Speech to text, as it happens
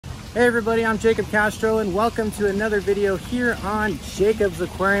Hey everybody, I'm Jacob Castro and welcome to another video here on Jacob's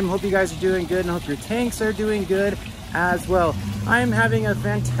Aquarium. Hope you guys are doing good and hope your tanks are doing good as well. I'm having a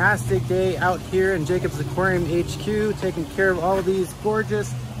fantastic day out here in Jacob's Aquarium HQ, taking care of all these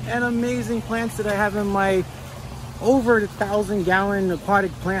gorgeous and amazing plants that I have in my over 1,000-gallon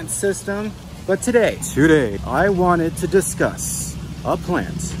aquatic plant system. But today I wanted to discuss a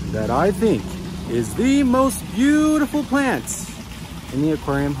plant that I think is the most beautiful plant in the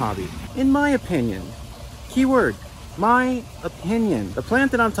aquarium hobby, in my opinion. Keyword, my opinion. The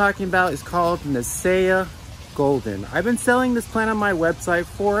plant that I'm talking about is called Nasea Golden. I've been selling this plant on my website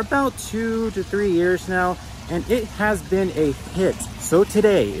for about 2 to 3 years now, and it has been a hit. So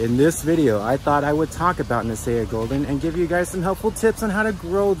today, in this video, I thought I would talk about Nasea Golden and give you guys some helpful tips on how to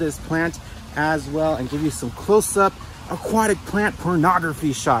grow this plant as well, and give you some close-up aquatic plant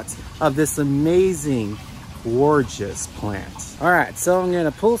pornography shots of this amazing, gorgeous plant. All right, so I'm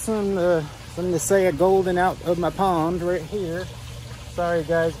gonna pull some Nasea Golden out of my pond right here. Sorry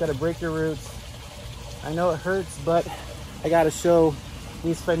guys, gotta break your roots. I know it hurts, but I gotta show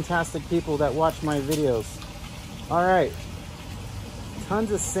these fantastic people that watch my videos. All right,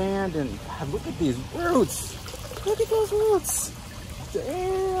 tons of sand, and God, look at these roots. Look at those roots.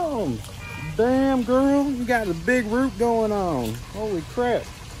 Damn. Damn, girl, you got a big root going on. Holy crap.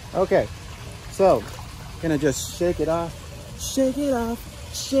 Okay, so gonna just shake it off, shake it off,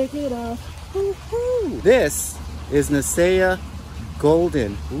 shake it off. Woo-hoo. This is Nasea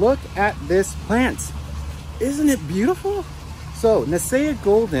Golden. Look at this plant. Isn't it beautiful? So Nasea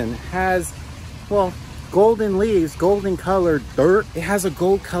Golden has, well, golden leaves, golden colored dirt. It has a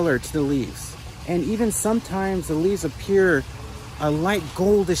gold color to the leaves. And even sometimes the leaves appear a light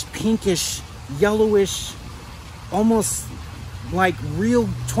goldish, pinkish, yellowish, almost like real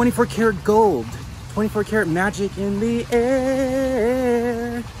 24 karat gold. 24 karat magic in the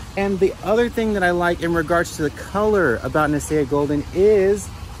air. And the other thing that I like in regards to the color about Nasea Golden is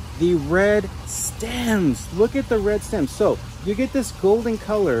the red stems. Look at the red stems. So you get this golden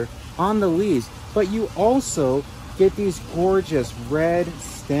color on the leaves, but you also get these gorgeous red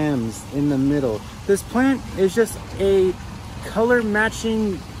stems in the middle. This plant is just a color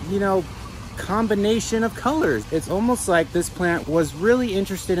matching, you know, combination of colors. It's almost like this plant was really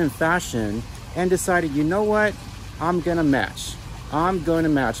interested in fashion and decided, you know what, I'm gonna match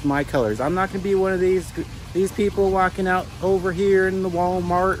my colors. I'm not gonna be one of these people walking out over here in the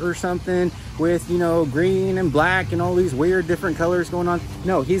Walmart or something with, you know, green and black and all these weird different colors going on.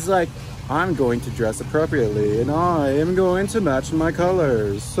 No, he's like, I'm going to dress appropriately and I am going to match my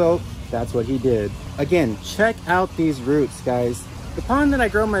colors. So that's what he did. Again, check out these roots, guys. The pond that I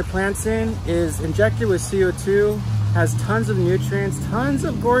grow my plants in is injected with CO2, has tons of nutrients, tons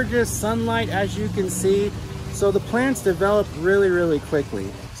of gorgeous sunlight, as you can see. So the plants develop really, really quickly.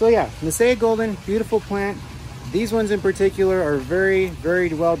 So yeah, Nasea Golden, beautiful plant. These ones in particular are very,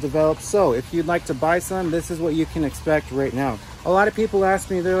 very well developed. So if you'd like to buy some, this is what you can expect right now. A lot of people ask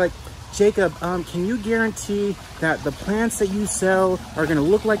me, they're like, Jacob, can you guarantee that the plants that you sell are gonna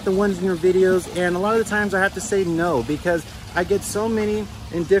look like the ones in your videos? And a lot of the times I have to say no, because I get so many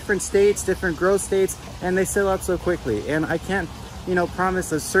in different states, different growth states, and they sell out so quickly. And I can't, you know,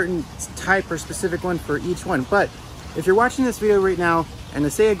 promise a certain type or specific one for each one. But if you're watching this video right now and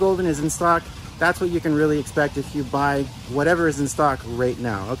Nasea Golden is in stock, that's what you can really expect if you buy whatever is in stock right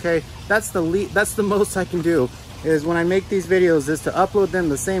now, okay? That's the most I can do, is when I make these videos, is to upload them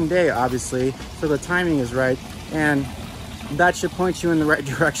the same day, obviously, so the timing is right. And that should point you in the right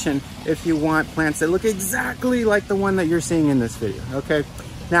direction if you want plants that look exactly like the one that you're seeing in this video, okay?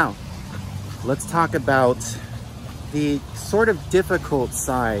 Now, let's talk about the sort of difficult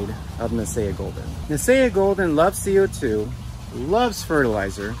side of Nasea Golden. Nasea Golden loves CO2, loves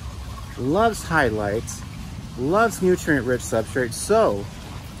fertilizer, loves highlights, loves nutrient-rich substrate. So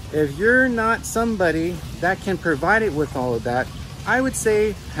if you're not somebody that can provide it with all of that, I would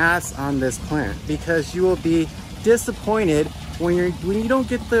say pass on this plant, because you will be disappointed when you don't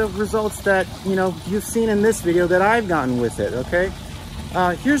get the results that, you know, you've seen in this video that I've gotten with it, okay?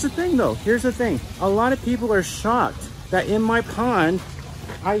 Here's the thing though, here's the thing. A lot of people are shocked that in my pond,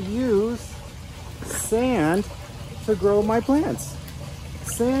 I use sand to grow my plants.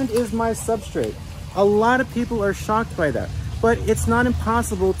 Sand is my substrate. A lot of people are shocked by that, but it's not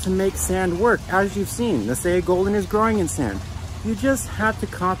impossible to make sand work. As you've seen, Nasea Golden is growing in sand. You just have to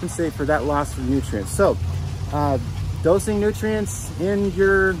compensate for that loss of nutrients. So, dosing nutrients in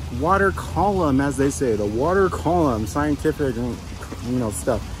your water column, as they say, the water column, scientific, you know,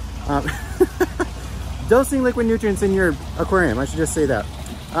 stuff. Dosing liquid nutrients in your aquarium, I should just say that.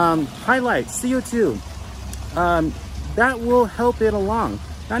 Highlights, CO2, that will help it along.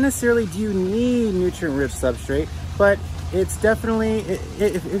 Not necessarily do you need nutrient-rich substrate, but it's definitely,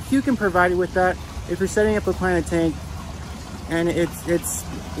 if you can provide it with that, if you're setting up a planted tank and it's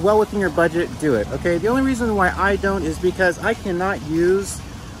well within your budget, do it, okay? The only reason why I don't is because I cannot use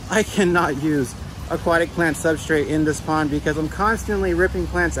aquatic plant substrate in this pond because I'm constantly ripping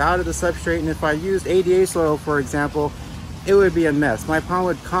plants out of the substrate, and if I used ADA soil, for example, it would be a mess. My pond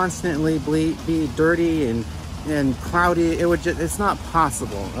would constantly be dirty and cloudy. It's not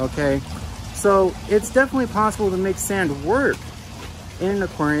possible, okay? So it's definitely possible to make sand work in an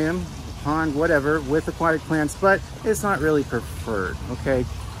aquarium, pond, whatever, with aquatic plants, but it's not really preferred, okay?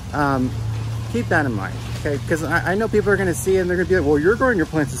 Keep that in mind, okay? Because I know people are gonna see it and they're gonna be like, well, you're growing your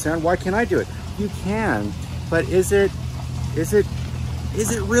plants in sand, why can't I do it? You can, but is it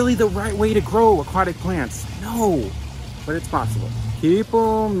really the right way to grow aquatic plants? No, but it's possible.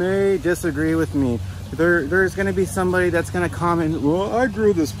 People may disagree with me. There's gonna be somebody that's gonna comment, well, I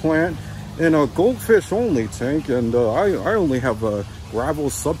grew this plant in a goldfish only tank, and I only have a gravel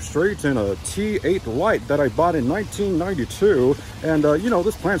substrate and a T8 light that I bought in 1992, and you know,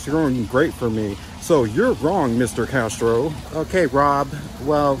 this plant's growing great for me. So you're wrong, Mr. Castro. Okay, Rob,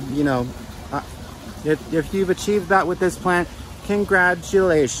 well, you know, if you've achieved that with this plant,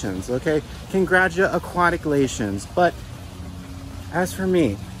 congratulations, okay? Congratulations. But as for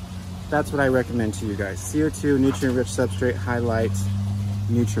me, that's what I recommend to you guys. CO2, nutrient-rich substrate, highlights,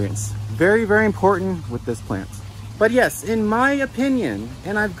 nutrients. Very, very important with this plant. But yes, in my opinion,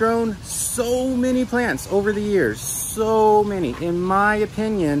 and I've grown so many plants over the years, so many, in my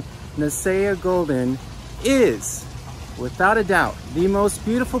opinion, Nasea golden is, without a doubt, the most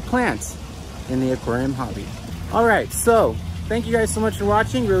beautiful plant in the aquarium hobby. All right, so thank you guys so much for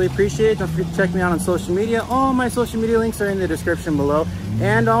watching. Really appreciate it. Don't forget to check me out on social media. All my social media links are in the description below.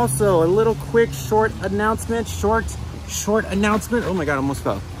 And also a little quick short announcement. Short announcement. Oh my God, I almost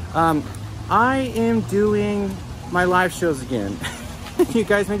fell. I am doing my live shows again. You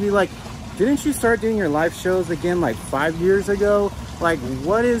guys may be like, didn't you start doing your live shows again like 5 years ago? Like,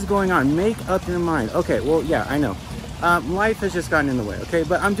 what is going on? Make up your mind. Okay, well, yeah, I know. Life has just gotten in the way, okay?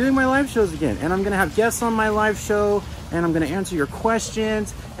 But I'm doing my live shows again, and I'm gonna have guests on my live show, and I'm gonna answer your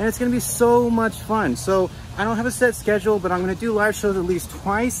questions, and it's gonna be so much fun. So I don't have a set schedule, but I'm gonna do live shows at least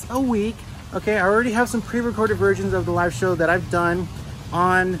twice a week, okay? I already have some pre-recorded versions of the live show that I've done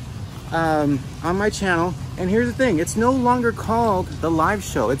on my channel. And here's the thing, it's no longer called the live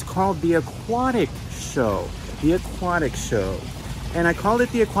show, it's called the aquatic show. The aquatic show. And I called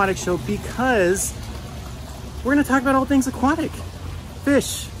it the aquatic show because we're gonna talk about all things aquatic.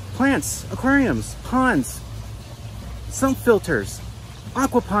 Fish, plants, aquariums, ponds, sump filters,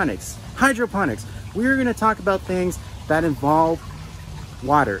 aquaponics, hydroponics. We're gonna talk about things that involve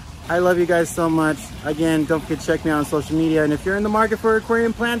water. I love you guys so much. Again, don't forget to check me out on social media. And if you're in the market for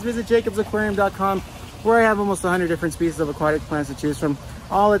aquarium plants, visit jacobsaquarium.com, where I have almost 100 different species of aquatic plants to choose from,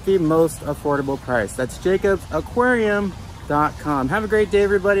 all at the most affordable price. That's jacobsaquarium.com. Have a great day,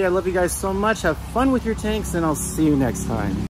 everybody. I love you guys so much. Have fun with your tanks, and I'll see you next time.